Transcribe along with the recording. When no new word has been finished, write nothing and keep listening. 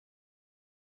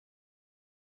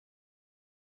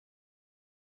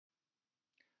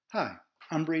Hi,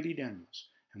 I'm Brady Daniels,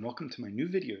 and welcome to my new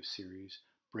video series,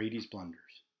 Brady's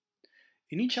Blunders.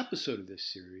 In each episode of this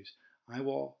series, I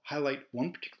will highlight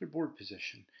one particular board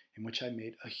position in which I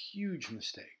made a huge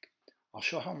mistake. I'll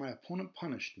show how my opponent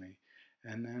punished me,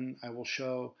 and then I will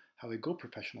show how a Go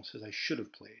professional says I should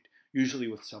have played, usually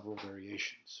with several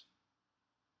variations.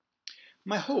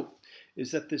 My hope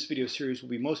is that this video series will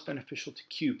be most beneficial to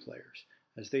Q players,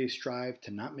 as they strive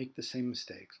to not make the same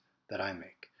mistakes that I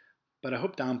make. But I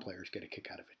hope down players get a kick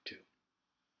out of it too.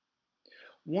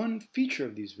 One feature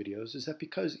of these videos is that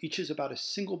because each is about a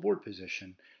single board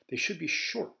position, they should be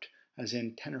short, as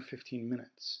in 10 or 15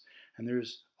 minutes. And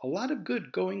there's a lot of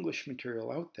good Go English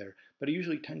material out there, but it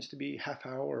usually tends to be half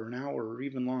hour or an hour or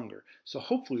even longer. So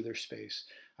hopefully there's space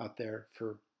out there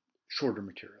for shorter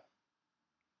material.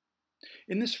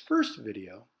 In this first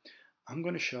video, I'm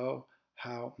going to show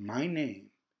how my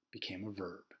name became a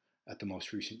verb at the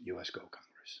most recent US Go Congress.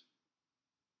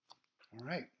 All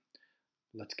right,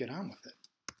 let's get on with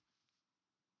it.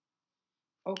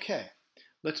 Okay,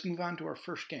 let's move on to our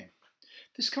first game.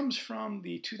 This comes from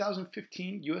the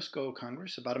 2015 US Go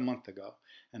Congress about a month ago,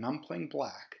 and I'm playing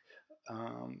black.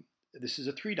 This is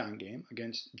a 3-down game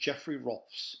against Jeffrey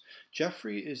Rolfs.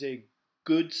 Jeffrey is a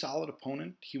good, solid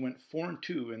opponent. He went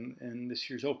 4-2 in this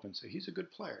year's Open, so he's a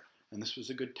good player, and this was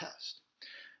a good test.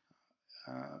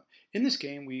 In this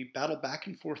game, we battled back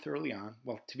and forth early on.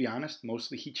 Well, to be honest,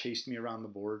 mostly he chased me around the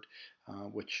board,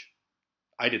 which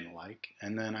I didn't like,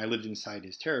 and then I lived inside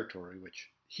his territory, which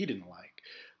he didn't like.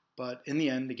 But in the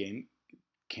end, the game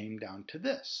came down to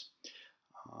this.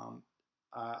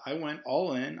 I went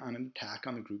all in on an attack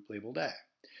on the group labeled A.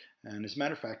 And as a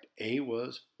matter of fact, A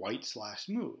was White's last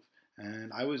move,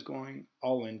 and I was going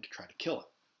all in to try to kill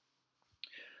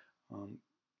it.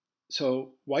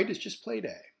 So White has just played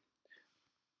A.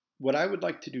 What I would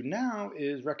like to do now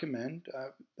is recommend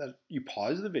that you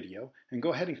pause the video and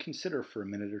go ahead and consider for a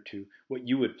minute or two what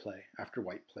you would play after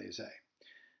White plays A.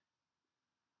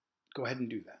 Go ahead and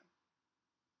do that.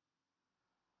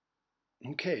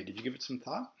 Okay, did you give it some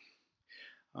thought?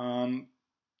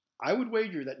 I would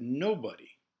wager that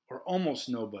nobody, or almost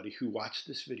nobody, who watched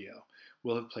this video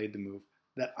will have played the move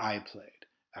that I played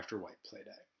after White played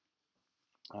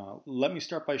A. Let me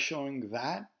start by showing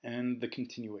that and the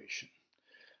continuation.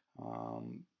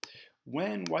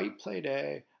 When White played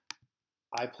A,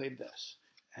 I played this,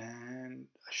 and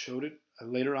I showed it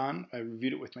later on. I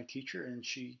reviewed it with my teacher, and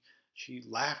she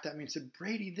laughed at me and said,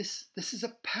 "Brady, this is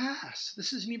a pass.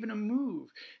 This isn't even a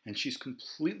move." And she's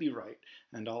completely right,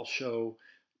 and I'll show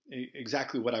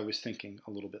exactly what I was thinking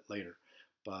a little bit later.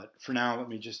 But for now, let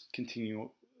me just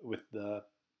continue with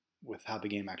how the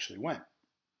game actually went.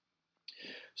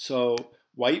 So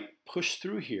White pushed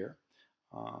through here.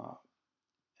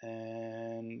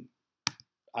 And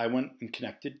I went and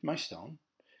connected my stone.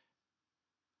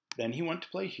 Then he went to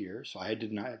play here, so I had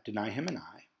to deny him an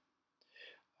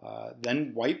eye.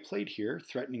 Then White played here,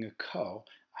 threatening a ko.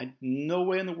 I had no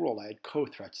way in the world I had ko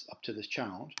threats up to this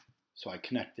challenge, so I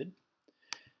connected.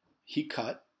 He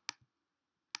cut.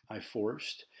 I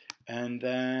forced. And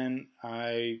then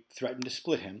I threatened to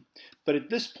split him. But at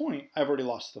this point, I've already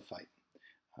lost the fight.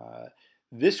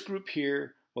 This group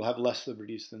here will have less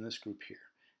liberties than this group here.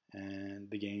 And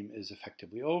the game is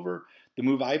effectively over. The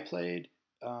move I played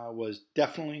was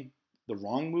definitely the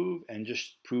wrong move and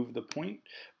just proved the point.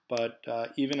 But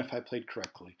even if I played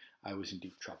correctly, I was in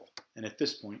deep trouble. And at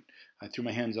this point, I threw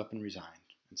my hands up and resigned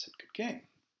and said, "Good game."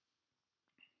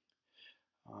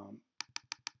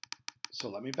 So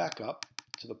let me back up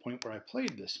to the point where I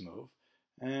played this move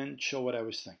and show what I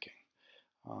was thinking.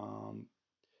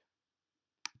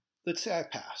 Let's say I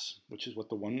pass, which is what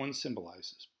the 1-1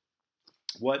 symbolizes.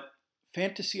 What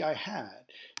fantasy I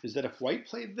had is that if White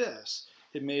played this,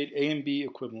 it made A and B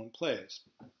equivalent plays.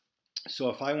 So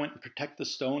if I went and protect the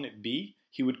stone at B,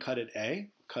 he would cut at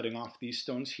A, cutting off these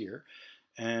stones here.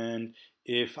 And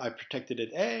if I protected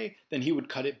at A, then he would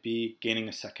cut at B, gaining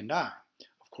a second eye.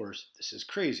 Of course, this is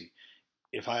crazy.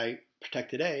 If I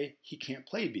protected A, he can't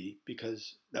play B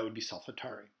because that would be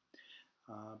self-atari.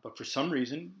 But for some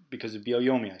reason, because of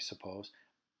Byoyomi, I suppose,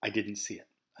 I didn't see it.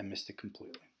 I missed it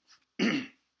completely.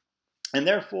 And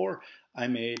therefore, I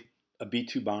made a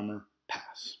B2 bomber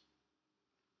pass.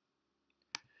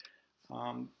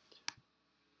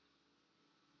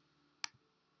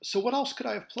 So what else could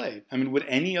I have played? I mean, would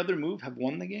any other move have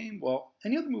won the game? Well,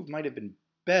 any other move might have been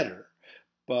better,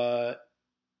 but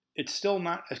it's still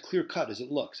not as clear-cut as it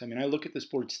looks. I mean, I look at this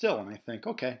board still and I think,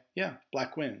 okay, yeah,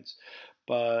 black wins.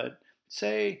 But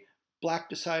say black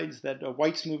decides that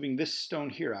White's moving this stone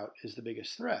here out is the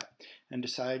biggest threat and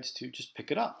decides to just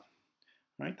pick it up.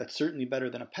 Right? That's certainly better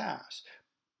than a pass.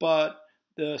 But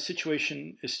the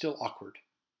situation is still awkward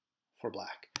for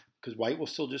black because white will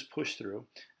still just push through,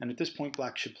 and at this point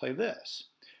black should play this.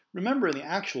 Remember, in the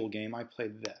actual game I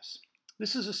played this.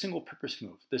 This is a single purpose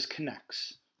move. This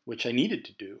connects, which I needed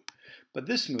to do, but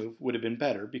this move would have been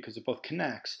better because it both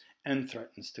connects and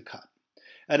threatens to cut.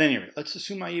 At any rate, let's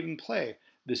assume I even play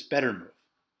this better move.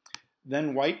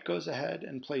 Then white goes ahead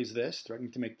and plays this,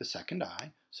 threatening to make the second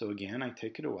eye. So again, I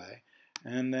take it away.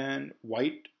 And then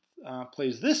white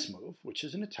plays this move, which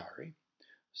is an Atari.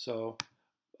 So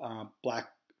black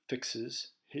fixes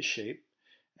his shape.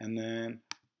 And then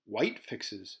white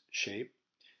fixes shape.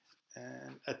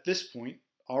 And at this point,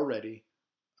 already,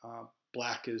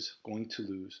 black is going to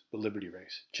lose the Liberty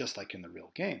Race, just like in the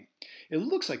real game. It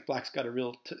looks like black's got a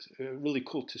really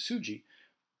cool Tsuji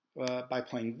by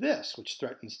playing this, which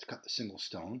threatens to cut the single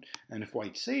stone. And if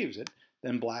white saves it,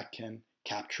 then black can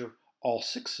capture all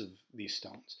 6 of these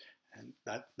stones. And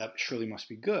that surely must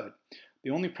be good.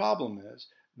 The only problem is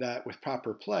that with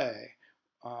proper play,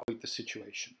 the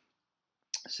situation.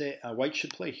 Say white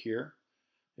should play here.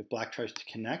 If black tries to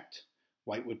connect,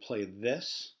 white would play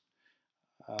this.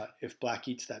 If black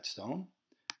eats that stone,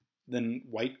 then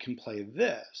white can play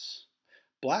this.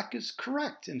 Black is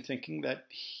correct in thinking that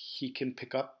he can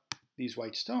pick up these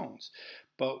white stones.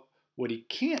 But what he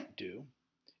can't do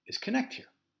is connect here,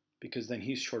 because then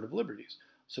he's short of liberties.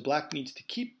 So black needs to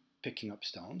keep picking up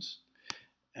stones.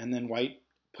 And then white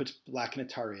puts black in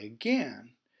Atari again.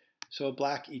 So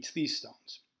black eats these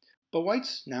stones. But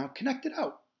white's now connected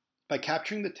out. By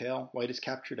capturing the tail, white is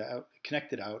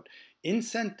connected out in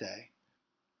Sente,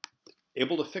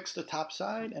 able to fix the top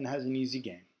side, and has an easy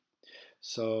game.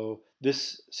 So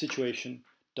this situation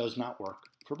does not work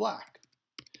for black.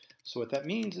 So what that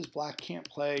means is black can't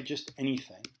play just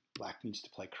anything. Black needs to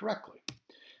play correctly.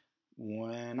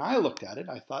 When I looked at it,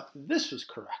 I thought this was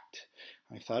correct.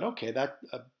 I thought, okay,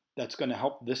 that's going to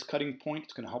help this cutting point.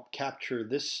 It's going to help capture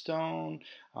this stone.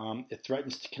 It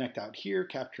threatens to connect out here,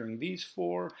 capturing these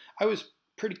 4. I was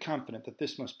pretty confident that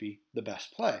this must be the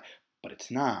best play, but it's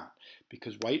not,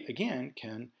 because white, again,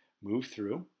 can move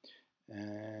through.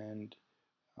 And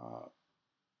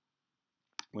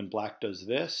when black does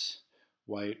this,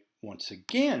 white once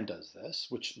again does this,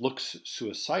 which looks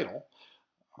suicidal.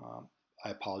 I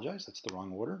apologize, that's the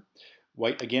wrong order.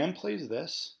 White again plays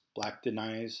this. Black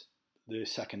denies the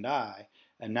second eye.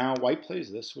 And now white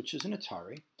plays this, which is an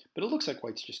Atari. But it looks like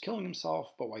white's just killing himself,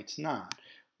 but white's not.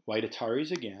 White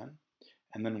Ataris again,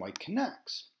 and then white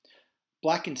connects.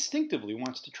 Black instinctively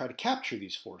wants to try to capture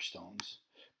these 4 stones,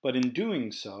 but in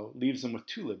doing so, leaves them with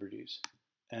 2 liberties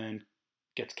and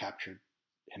gets captured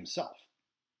himself.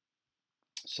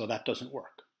 So that doesn't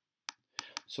work.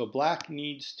 So black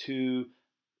needs to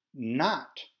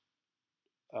not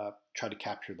try to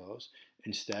capture those.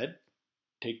 Instead,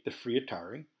 take the free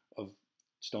Atari of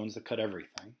stones that cut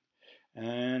everything,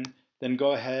 and then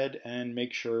go ahead and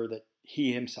make sure that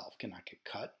he himself cannot get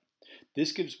cut.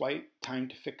 This gives white time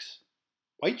to fix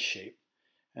white's shape,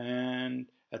 and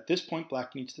at this point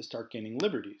black needs to start gaining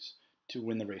liberties to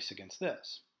win the race against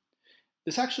this.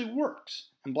 This actually works,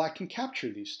 and black can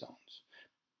capture these stones,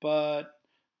 but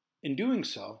in doing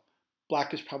so,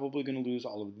 black is probably going to lose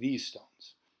all of these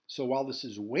stones. So while this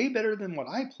is way better than what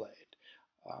I played,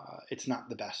 it's not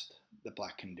the best that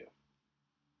black can do.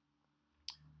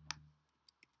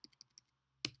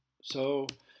 So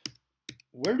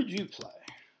where did you play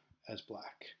as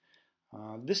black?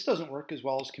 This doesn't work as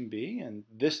well as can be, and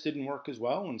this didn't work as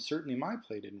well, and certainly my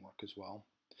play didn't work as well.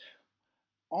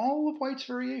 All of white's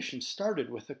variations started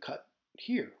with a cut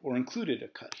here, or included a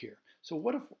cut here. So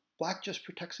what if black just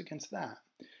protects against that?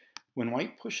 When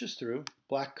white pushes through,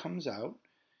 black comes out.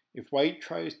 If white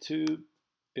tries to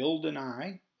build an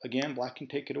eye, again, black can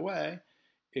take it away.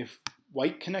 If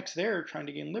white connects there trying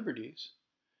to gain liberties,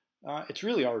 it's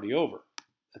really already over.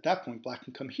 At that point, black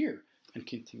can come here and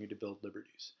continue to build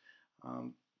liberties.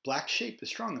 Black's shape is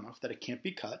strong enough that it can't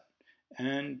be cut,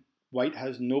 and white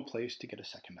has no place to get a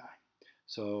second eye.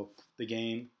 So the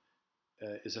game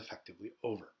is effectively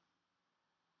over.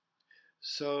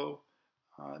 So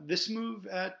this move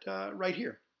at right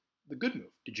here, the good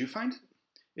move, did you find it?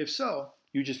 If so,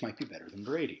 you just might be better than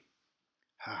Brady.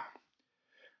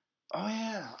 Oh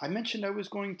yeah, I mentioned I was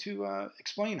going to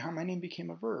explain how my name became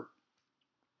a verb.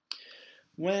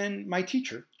 When my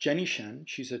teacher, Jenny Shen,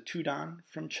 she's a Tudan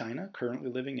from China,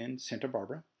 currently living in Santa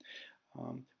Barbara,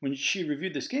 when she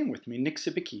reviewed this game with me, Nick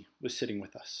Zibicki was sitting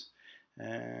with us.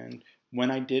 And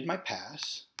when I did my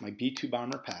pass, my B2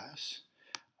 bomber pass,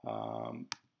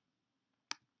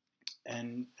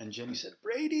 And Jenny said,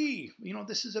 Brady,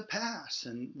 this is a pass,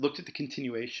 and looked at the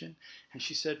continuation. And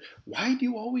she said, why do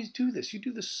you always do this? You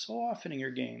do this so often in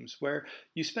your games, where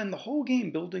you spend the whole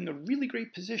game building a really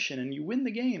great position and you win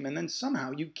the game, and then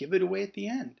somehow you give it away at the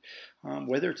end,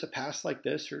 whether it's a pass like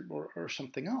this or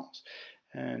something else.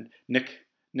 And Nick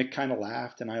kind of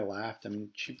laughed, and I laughed. I mean,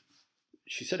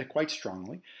 she said it quite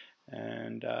strongly,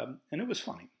 and it was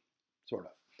funny, sort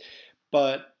of.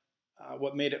 But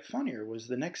what made it funnier was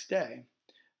the next day,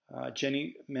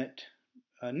 Jenny met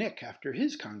Nick after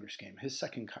his Congress game, his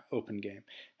second open game.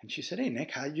 And she said, hey,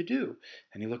 Nick, how'd you do?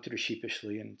 And he looked at her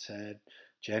sheepishly and said,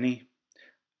 Jenny,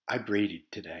 I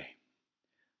Brady'd today.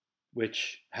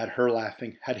 Which had her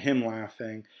laughing, had him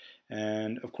laughing.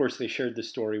 And of course, they shared the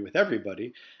story with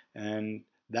everybody. And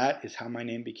that is how my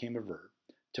name became a verb.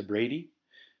 To Brady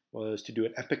was to do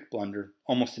an epic blunder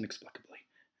almost inexplicably.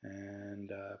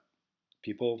 And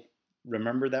people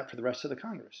remember that for the rest of the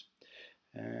Congress.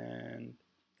 And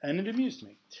it amused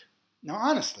me. Now,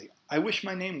 honestly, I wish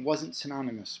my name wasn't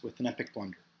synonymous with an epic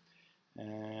blunder.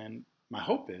 And my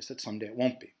hope is that someday it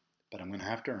won't be, but I'm going to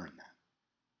have to earn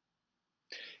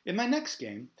that. In my next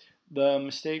game, the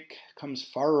mistake comes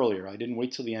far earlier. I didn't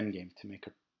wait till the end game to make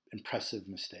an impressive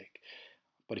mistake.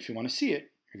 But if you want to see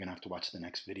it, you're going to have to watch the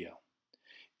next video.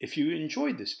 If you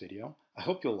enjoyed this video, I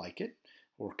hope you'll like it,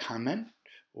 or comment,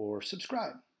 or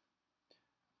subscribe.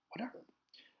 Whatever.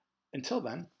 Until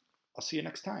then, I'll see you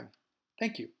next time.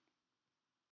 Thank you.